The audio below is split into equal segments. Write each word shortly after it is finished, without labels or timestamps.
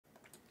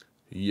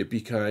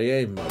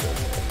Yippee-ki-yay, mother.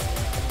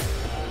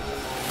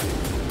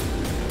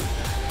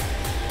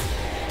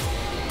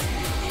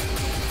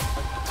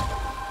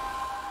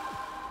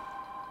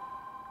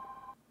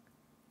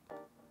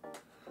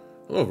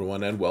 Hello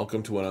everyone, and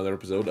welcome to another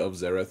episode of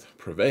Xerath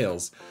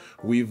Prevails.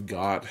 We've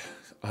got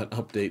an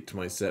update to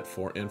my set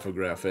for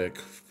Infographic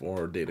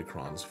for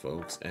Datacrons,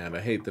 folks, and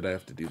I hate that I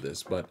have to do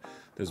this, but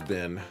there's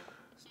been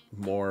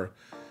more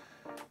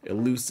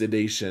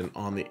elucidation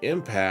on the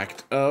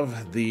impact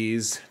of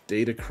these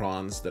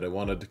Datacrons that I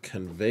wanted to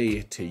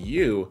convey to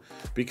you,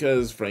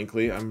 because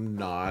frankly I'm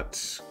not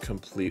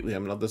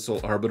the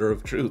sole arbiter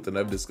of truth, and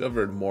I've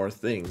discovered more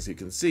things. You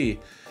can see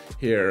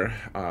here,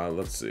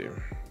 let's see,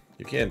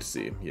 you can't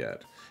see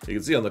yet. You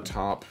can see on the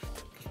top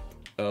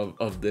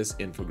of this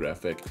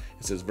infographic,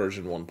 it says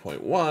version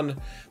 1.1.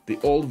 The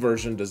old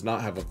version does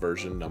not have a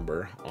version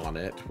number on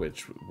it,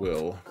 which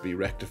will be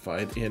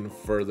rectified in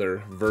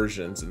further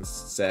versions and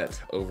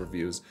set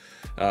overviews.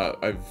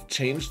 I've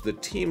changed the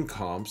team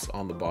comps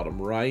on the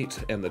bottom right,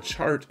 and the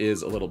chart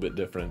is a little bit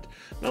different.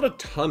 Not a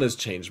ton has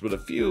changed, but a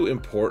few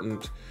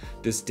important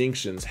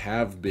distinctions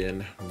have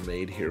been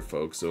made here,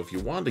 folks. So if you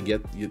want to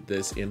get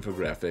this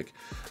infographic,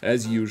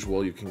 as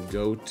usual, you can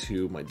go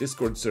to my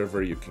Discord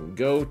server, you can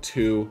go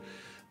to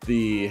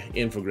the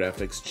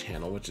infographics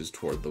channel, which is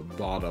toward the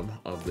bottom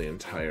of the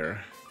entire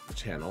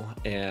channel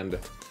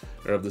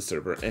or of the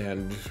server,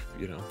 and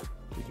you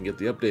can get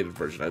the updated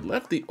version. I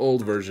left the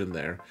old version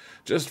there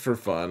just for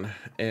fun,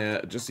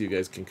 and just so you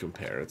guys can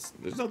compare.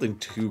 There's nothing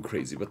too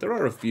crazy, but there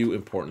are a few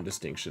important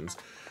distinctions.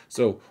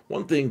 So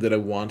one thing that I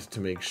want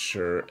to make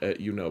sure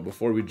you know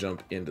before we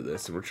jump into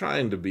this, and we're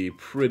trying to be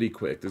pretty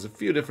quick, there's a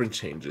few different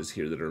changes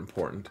here that are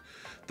important.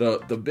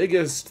 The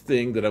biggest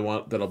thing that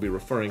I'll be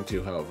referring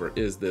to, however,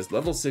 is this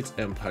level 6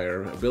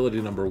 Empire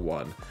ability number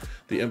 1.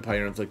 The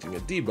Empire inflicting a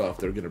debuff,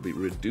 they're going to be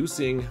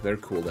reducing their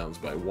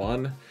cooldowns by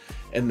 1,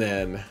 and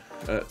then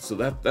so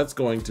that's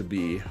going to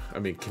be,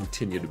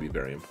 continue to be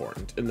very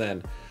important. And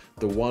then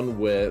the one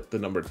with the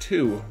number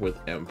 2 with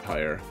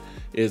Empire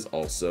is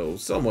also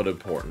somewhat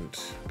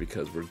important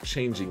because we're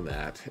changing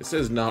that. It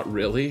says not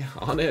really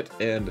on it,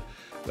 and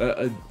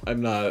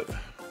I'm not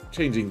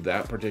changing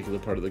that particular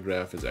part of the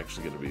graph. Is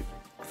actually going to be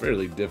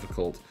fairly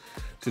difficult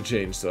to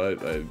change, so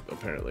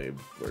apparently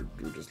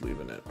we're just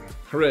leaving it.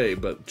 Hooray!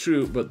 But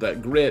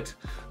that grit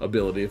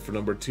ability for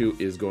number 2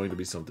 is going to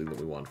be something that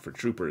we want for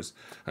troopers.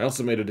 I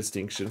also made a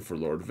distinction for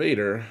Lord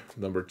Vader,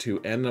 number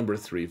 2 and number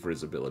 3 for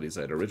his abilities.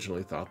 I'd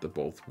originally thought that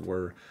both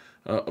were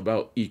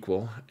about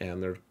equal,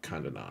 and they're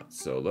kind of not.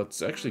 So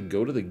let's actually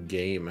go to the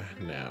game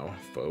now,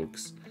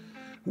 folks.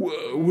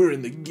 Whoa, we're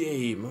in the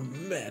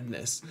game.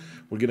 Madness.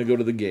 We're going to go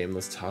to the game.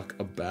 Let's talk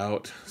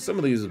about some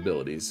of these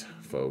abilities,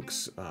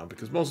 folks,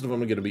 because most of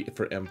them are going to be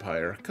for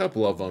Empire. A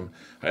couple of them,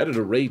 I added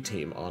a Rey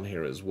team on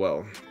here as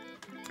well.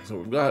 So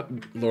we've got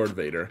Lord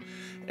Vader,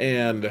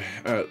 and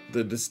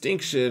the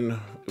distinction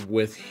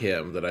with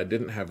him that I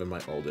didn't have in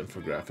my old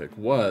infographic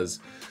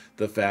was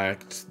the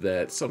fact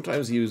that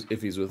sometimes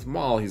if he's with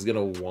Maul, he's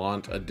going to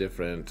want a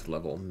different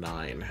level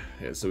 9.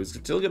 Yeah, so he's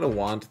still going to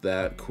want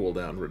that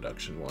cooldown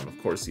reduction one.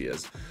 Of course he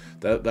is.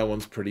 That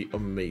one's pretty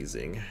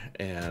amazing.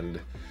 And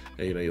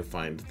you'll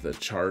find the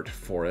chart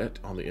for it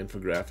on the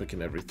infographic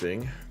and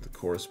everything, the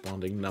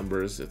corresponding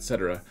numbers,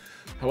 etc.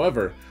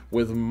 However,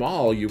 with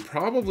Maul, you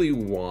probably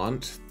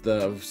want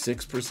the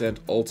 6%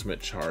 ultimate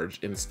charge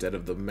instead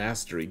of the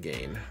mastery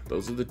gain.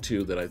 Those are the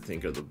two that I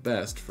think are the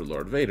best for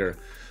Lord Vader.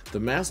 The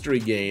mastery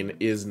gain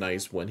is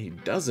nice when he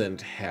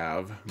doesn't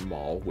have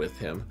Maul with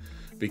him,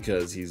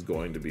 because he's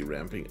going to be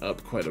ramping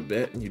up quite a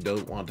bit, and you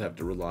don't want to have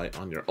to rely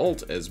on your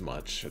ult as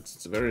much.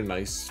 It's a very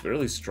nice,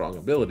 fairly strong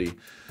ability.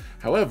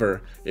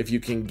 However, if you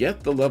can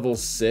get the level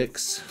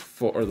 6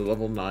 or the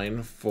level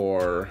 9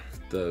 for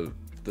the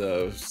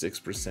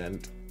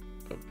 6%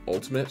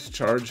 ultimate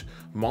charge,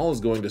 Maul is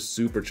going to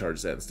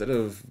supercharge that instead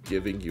of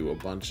giving you a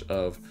bunch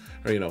of,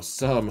 or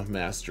some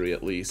mastery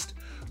at least,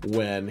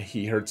 when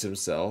he hurts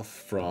himself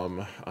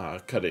from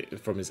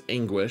from his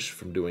anguish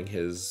from doing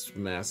his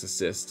mass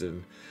assist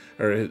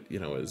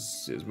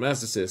his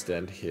mass assist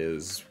and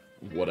his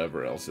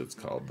whatever else it's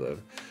called,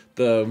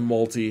 the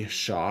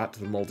multi-shot,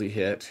 the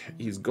multi-hit.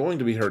 He's going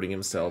to be hurting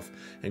himself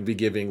and be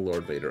giving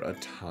Lord Vader a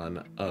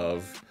ton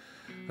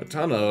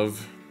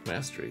of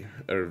mastery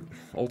or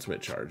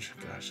ultimate charge.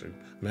 Gosh,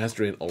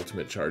 mastery and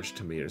ultimate charge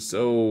to me are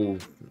so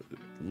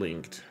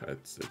linked.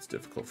 It's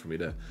difficult for me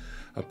to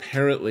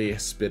apparently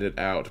spit it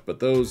out, but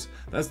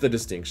that's the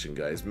distinction,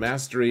 guys.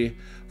 Mastery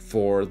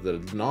for the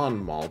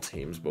non-Maul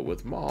teams, but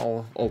with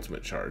Maul,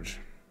 ultimate charge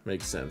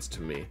makes sense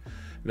to me.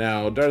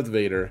 Now Darth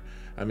Vader,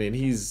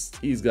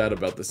 he's got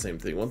about the same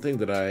thing. One thing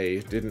that I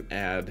didn't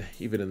add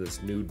even in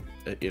this new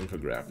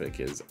infographic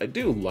is I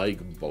do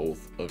like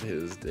both of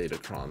his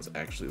Datacrons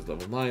actually as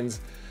level 9s.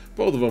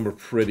 Both of them are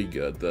pretty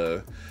good.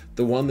 The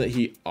one that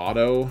he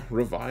auto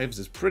revives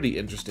is pretty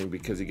interesting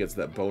because he gets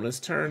that bonus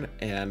turn,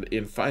 and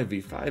in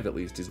 5v5 at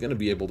least, he's going to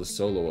be able to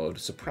solo a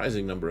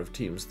surprising number of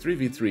teams.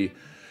 3v3,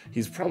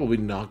 he's probably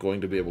not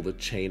going to be able to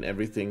chain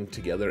everything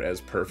together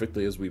as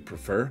perfectly as we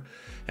prefer,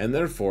 and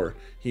therefore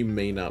he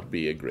may not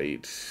be a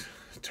great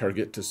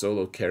target to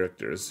solo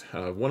characters.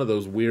 One of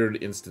those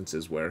weird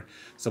instances where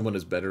someone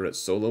is better at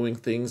soloing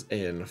things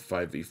in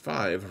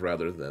 5v5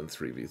 rather than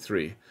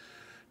 3v3.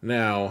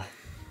 Now,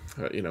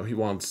 you know, he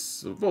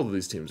wants, both of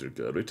these teams are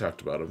good. We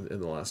talked about them in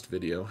the last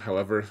video.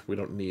 However, we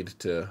don't need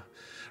to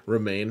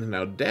remain.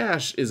 Now,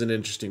 Dash is an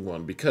interesting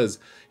one because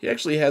he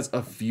actually has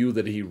a few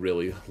that he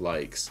really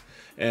likes.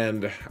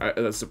 And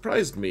that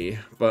surprised me,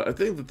 but I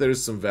think that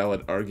there's some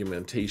valid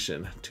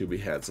argumentation to be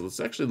had. So let's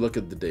actually look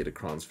at the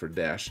datacrons for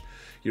Dash.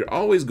 You're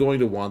always going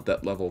to want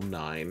that level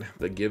 9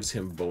 that gives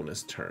him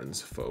bonus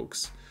turns,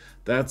 folks.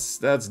 That's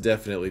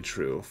definitely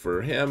true.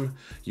 For him,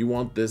 you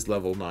want this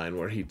level 9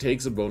 where he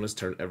takes a bonus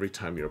turn every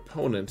time your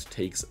opponent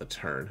takes a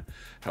turn.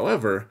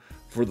 However,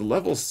 for the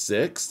level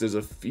 6, there's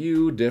a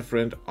few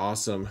different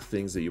awesome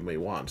things that you may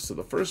want. So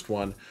the first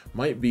one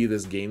might be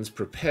this gains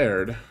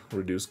prepared,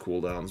 reduce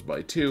cooldowns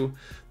by 2.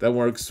 That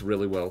works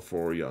really well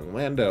for young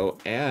Lando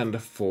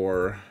and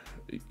for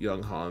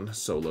young Han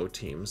solo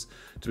teams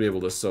to be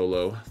able to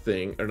solo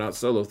thing, or not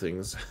solo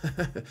things.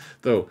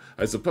 Though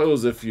I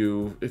suppose if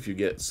you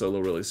get solo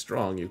really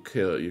strong, you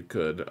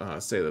could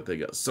say that they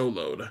got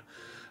soloed.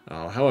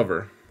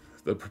 However,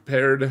 the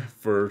prepared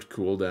for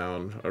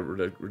cooldown,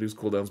 reduce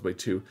cooldowns by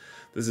 2.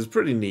 This is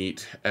pretty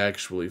neat,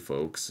 actually,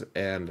 folks.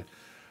 And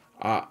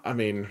I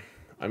mean,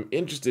 I'm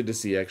interested to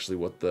see actually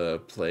what the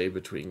play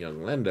between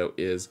young Lando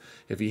is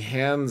if he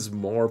hands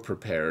more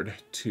prepared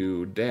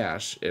to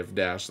Dash, if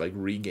Dash like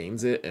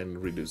regains it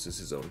and reduces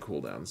his own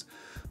cooldowns.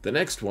 The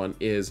next one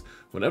is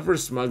whenever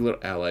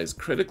smuggler allies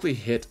critically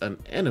hit an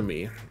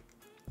enemy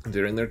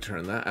during their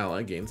turn, that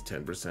ally gains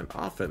 10%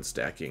 offense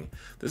stacking.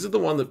 This is the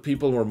one that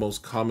people were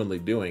most commonly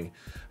doing.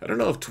 I don't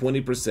know if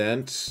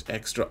 20%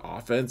 extra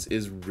offense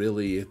is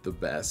really the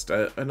best.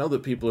 I know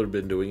that people have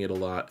been doing it a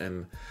lot,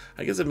 and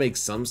I guess it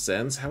makes some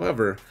sense.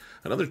 However,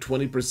 another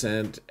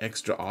 20%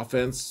 extra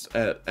offense,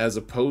 as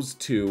opposed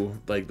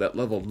to like that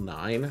level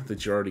 9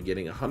 that you're already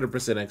getting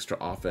 100% extra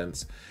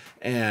offense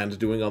and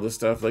doing all this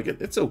stuff, like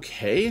it's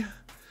okay,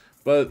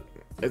 but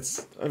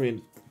it's, I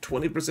mean,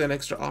 20%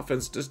 extra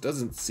offense just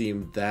doesn't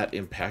seem that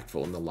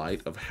impactful in the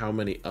light of how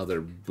many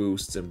other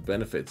boosts and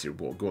benefits you're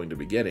going to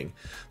be getting.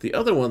 The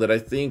other one that I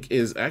think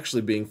is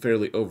actually being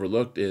fairly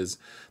overlooked is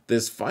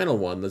this final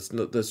one,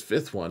 this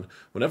fifth one.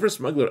 Whenever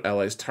smuggler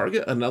allies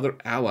target another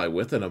ally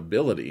with an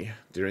ability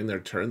during their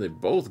turn, they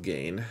both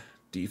gain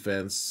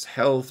defense,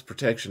 health,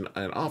 protection,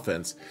 and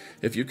offense.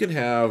 If you can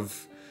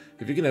have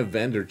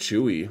Vendor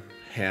Chewie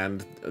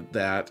hand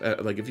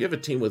that, like if you have a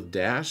team with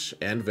Dash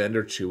and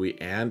Vendor Chewie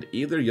and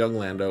either young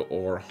Lando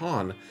or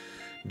Han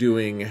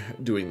doing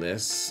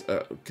this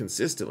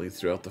consistently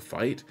throughout the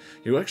fight,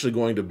 you're actually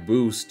going to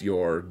boost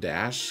your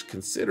Dash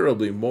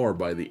considerably more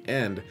by the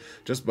end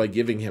just by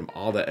giving him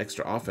all that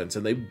extra offense,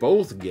 and they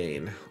both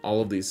gain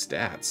all of these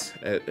stats.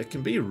 It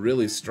can be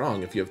really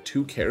strong if you have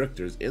two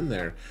characters in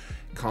there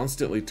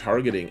constantly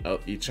targeting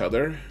each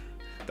other.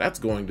 That's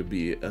going to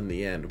be, in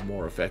the end,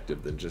 more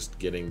effective than just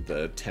getting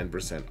the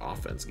 10%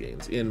 offense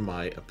gains, in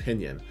my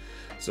opinion.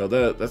 So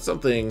that's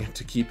something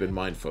to keep in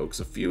mind, folks.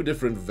 A few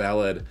different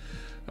valid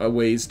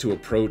ways to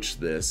approach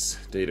this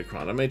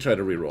datacron. I may try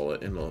to re-roll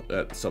it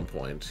at some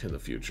point in the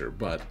future,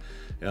 but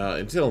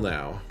until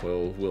now,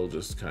 we'll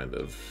just kind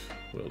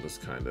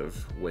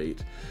of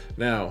wait.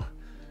 Now,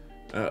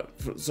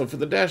 so for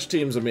the Dash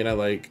teams, I mean, I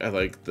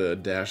like the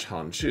Dash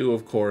Han Chu,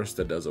 of course.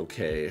 That does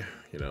okay.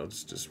 You know,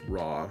 it's just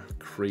raw,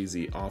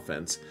 crazy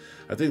offense.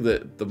 I think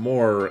that the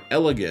more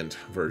elegant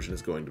version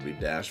is going to be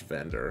Dash,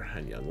 Vendor,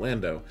 and young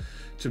Lando.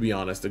 To be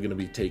honest, they're going to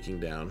be taking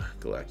down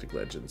Galactic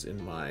Legends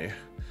in my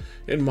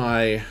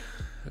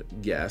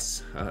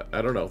guess.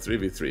 I don't know.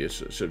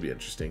 3v3 should be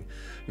interesting.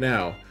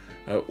 Now,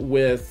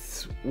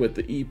 with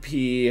the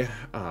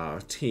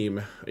EP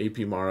team, AP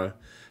Mara,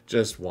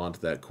 just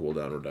want that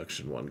cooldown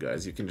reduction one,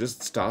 guys. You can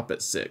just stop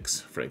at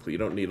 6. Frankly, you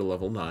don't need a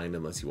level 9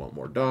 unless you want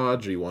more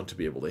dodge or you want to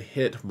be able to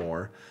hit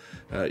more.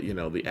 You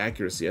know, the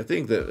accuracy. I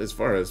think that as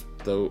far as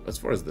the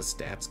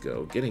stats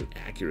go, getting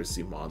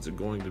accuracy mods are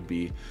going to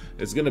be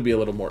a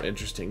little more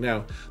interesting.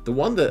 Now,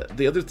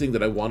 the other thing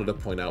that I wanted to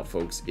point out,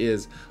 folks,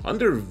 is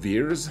under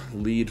Veer's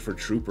lead for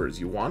troopers,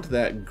 you want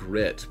that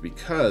grit,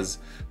 because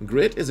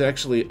grit is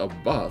actually a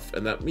buff,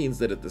 and that means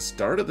that at the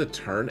start of the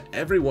turn,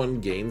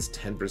 everyone gains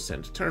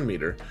 10% turn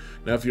meter.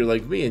 Now, if you're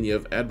like me and you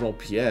have Admiral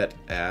Piet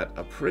at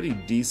a pretty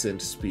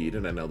decent speed,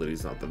 and I know that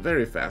he's not the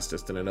very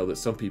fastest, and I know that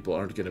some people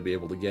aren't going to be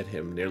able to get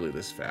him nearly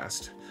this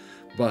fast,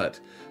 but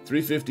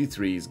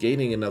 353 is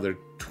gaining another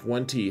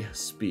 20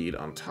 speed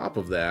on top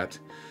of that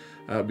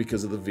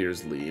because of the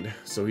Veer's lead.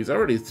 So he's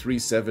already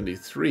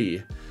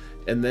 373,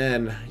 and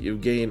then you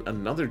gain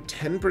another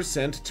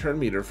 10% turn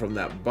meter from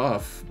that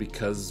buff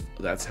because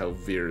that's how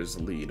Veer's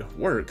lead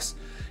works.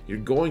 you're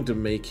going to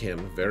make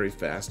him very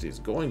fast. He's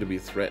going to be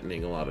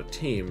threatening a lot of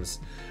teams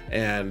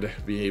and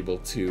be able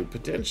to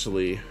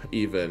potentially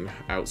even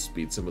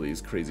outspeed some of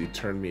these crazy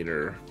turn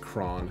meter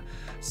cron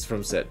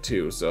from set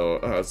 2.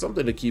 So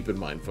something to keep in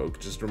mind, folks.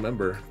 Just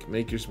remember,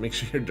 make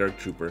sure your Dark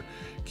Trooper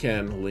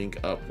can link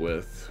up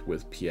with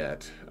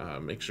Piet.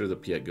 Make sure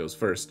that Piet goes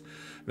first.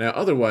 Now,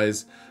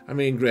 otherwise, I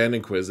mean, Grand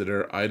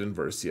Inquisitor, Iden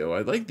Versio.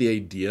 I like the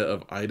idea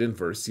of Iden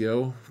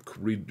Versio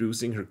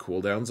reducing her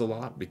cooldowns a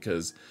lot,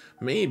 because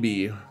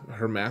maybe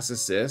her mass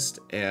assist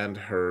and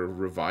her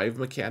revive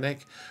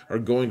mechanic are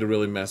going to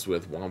really mess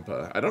with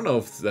Wampa. I don't know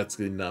if that's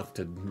enough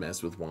to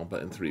mess with Wampa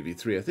in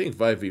 3v3. I think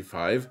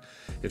 5v5,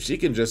 if she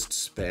can just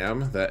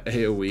spam that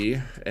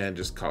AoE and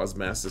just cause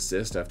mass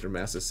assist after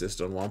mass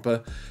assist on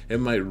Wampa, it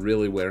might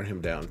really wear him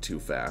down too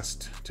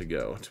fast to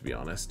go, to be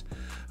honest.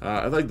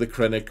 I like the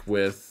Krennic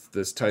with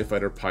this TIE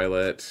Fighter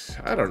pilot.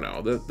 I don't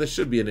know. This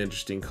should be an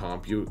interesting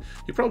comp. You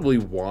probably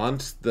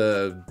want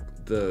the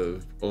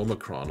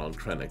Omicron on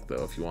Krennic,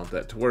 though, if you want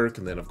that to work.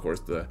 And then, of course,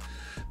 the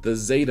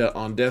Zeta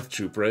on Death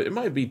Trooper. It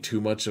might be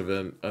too much of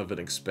an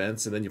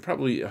expense. And then you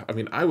probably, I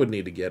mean, I would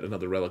need to get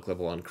another relic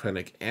level on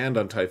Krennic and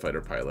on TIE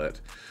Fighter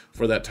pilot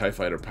for that TIE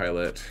Fighter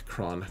pilot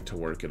Kron to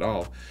work at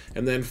all.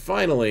 And then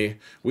finally,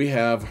 we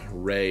have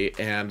Rey.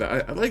 And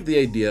I like the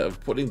idea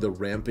of putting the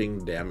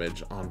ramping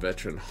damage on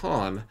Veteran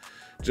Han,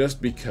 just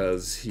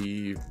because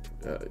he,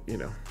 you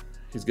know,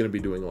 he's going to be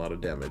doing a lot of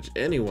damage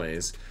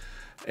anyways.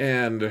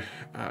 And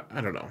I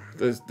don't know,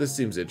 this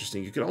seems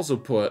interesting. You can also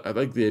put, I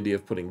like the idea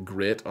of putting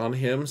grit on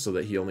him so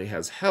that he only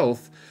has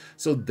health,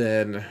 so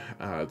then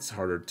it's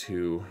harder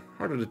to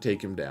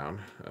take him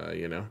down.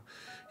 You know,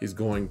 it's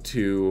going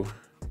to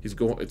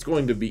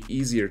be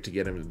easier to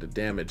get him into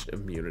damage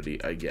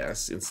immunity, I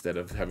guess, instead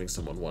of having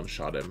someone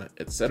one-shot him,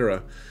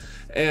 etc.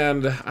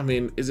 And, I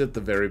mean, is it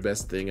the very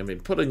best thing? I mean,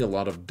 putting a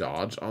lot of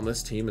dodge on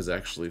this team is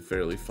actually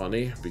fairly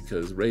funny,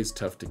 because Rey's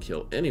tough to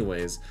kill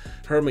anyways,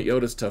 Hermit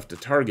Yoda's tough to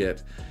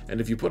target,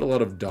 and if you put a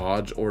lot of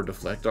dodge or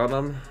deflect on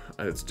them,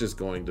 it's just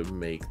going to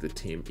make the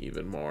team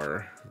even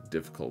more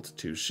difficult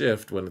to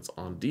shift when it's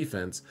on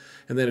defense.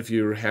 And then if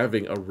you're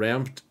having a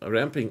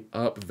ramping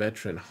up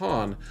Veteran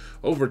Han,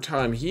 over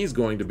time he's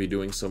going to be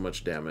doing so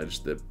much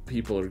damage that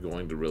people are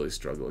going to really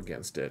struggle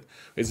against it.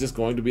 Is this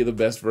going to be the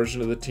best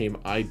version of the team?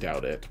 I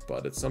doubt it,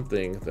 but it's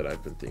something that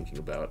I've been thinking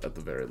about at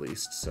the very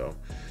least. So,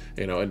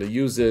 you know, and it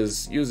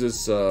uses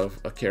a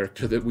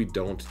character that we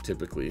don't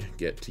typically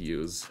get to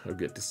use or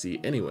get to see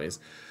anyways.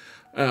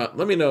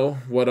 Let me know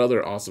what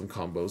other awesome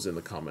combos in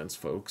the comments,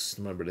 folks.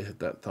 Remember to hit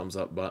that thumbs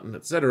up button,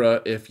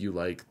 etc. if you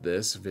like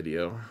this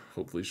video.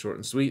 Hopefully short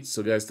and sweet.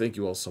 So guys, thank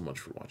you all so much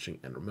for watching,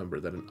 and remember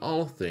that in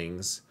all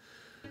things,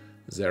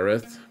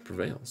 Xaereth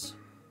prevails.